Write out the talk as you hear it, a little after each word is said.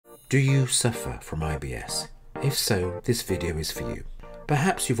Do you suffer from IBS? If so, this video is for you.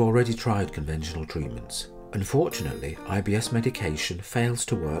 Perhaps you've already tried conventional treatments. Unfortunately, IBS medication fails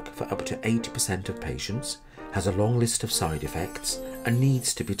to work for up to 80% of patients, has a long list of side effects, and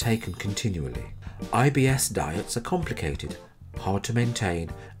needs to be taken continually. IBS diets are complicated, hard to maintain,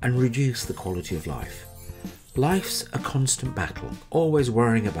 and reduce the quality of life. Life's a constant battle, always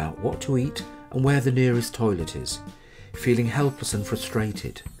worrying about what to eat and where the nearest toilet is, feeling helpless and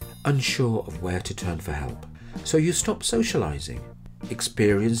frustrated, unsure of where to turn for help. So you stop socializing,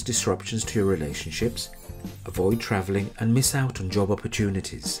 experience disruptions to your relationships, avoid traveling and miss out on job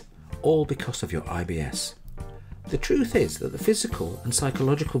opportunities, all because of your IBS. The truth is that the physical and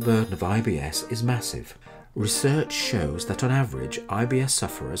psychological burden of IBS is massive. Research shows that on average, IBS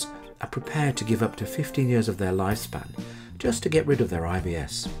sufferers are prepared to give up to 15 years of their lifespan just to get rid of their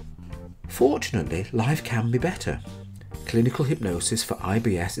IBS. Fortunately, life can be better. Clinical hypnosis for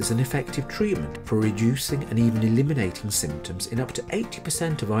IBS is an effective treatment for reducing and even eliminating symptoms in up to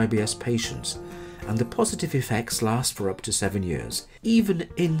 80% of IBS patients, and the positive effects last for up to 7 years, even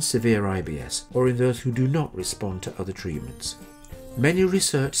in severe IBS or in those who do not respond to other treatments. Many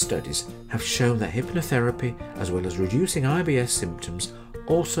research studies have shown that hypnotherapy, as well as reducing IBS symptoms,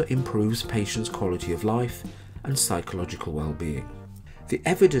 also improves patients' quality of life and psychological well-being. The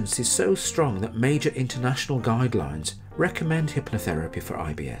evidence is so strong that major international guidelines recommend hypnotherapy for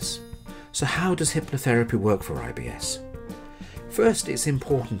IBS. So how does hypnotherapy work for IBS? First, it's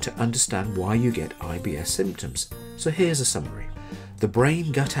important to understand why you get IBS symptoms. So here's a summary. The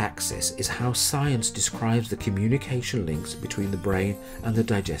brain-gut axis is how science describes the communication links between the brain and the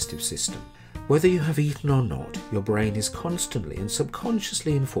digestive system. Whether you have eaten or not, your brain is constantly and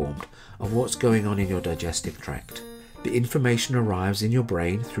subconsciously informed of what's going on in your digestive tract. The information arrives in your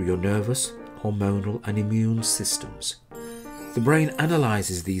brain through your nervous, hormonal and immune systems. The brain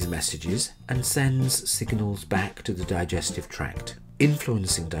analyzes these messages and sends signals back to the digestive tract,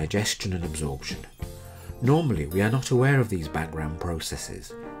 influencing digestion and absorption. Normally, we are not aware of these background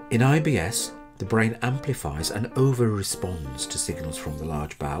processes. In IBS, the brain amplifies and over-responds to signals from the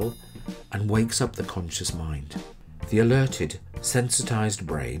large bowel and wakes up the conscious mind. The alerted, sensitized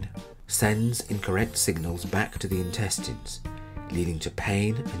brain sends incorrect signals back to the intestines, leading to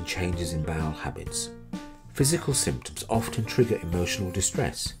pain and changes in bowel habits. Physical symptoms often trigger emotional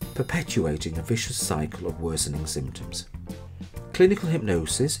distress, perpetuating a vicious cycle of worsening symptoms. Clinical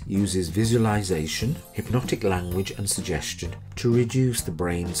hypnosis uses visualization, hypnotic language and suggestion to reduce the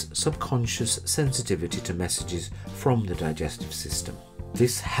brain's subconscious sensitivity to messages from the digestive system.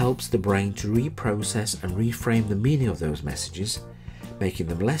 This helps the brain to reprocess and reframe the meaning of those messages, making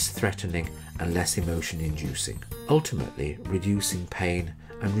them less threatening and less emotion-inducing, ultimately reducing pain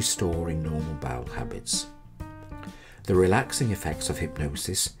and restoring normal bowel habits. The relaxing effects of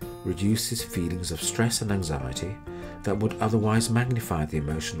hypnosis reduces feelings of stress and anxiety that would otherwise magnify the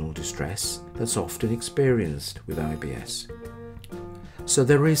emotional distress that's often experienced with IBS. So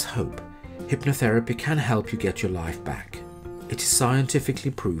there is hope. Hypnotherapy can help you get your life back. It is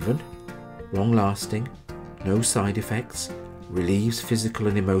scientifically proven, long-lasting, no side effects, relieves physical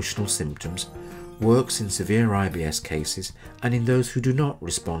and emotional symptoms, works in severe IBS cases and in those who do not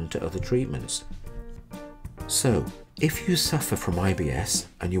respond to other treatments. So, if you suffer from IBS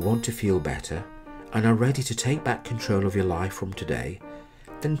and you want to feel better and are ready to take back control of your life from today,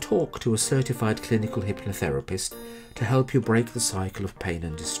 then talk to a certified clinical hypnotherapist to help you break the cycle of pain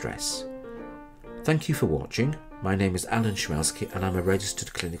and distress. Thank you for watching. My name is Alan Szmelskyj and I'm a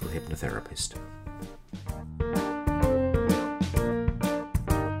registered clinical hypnotherapist.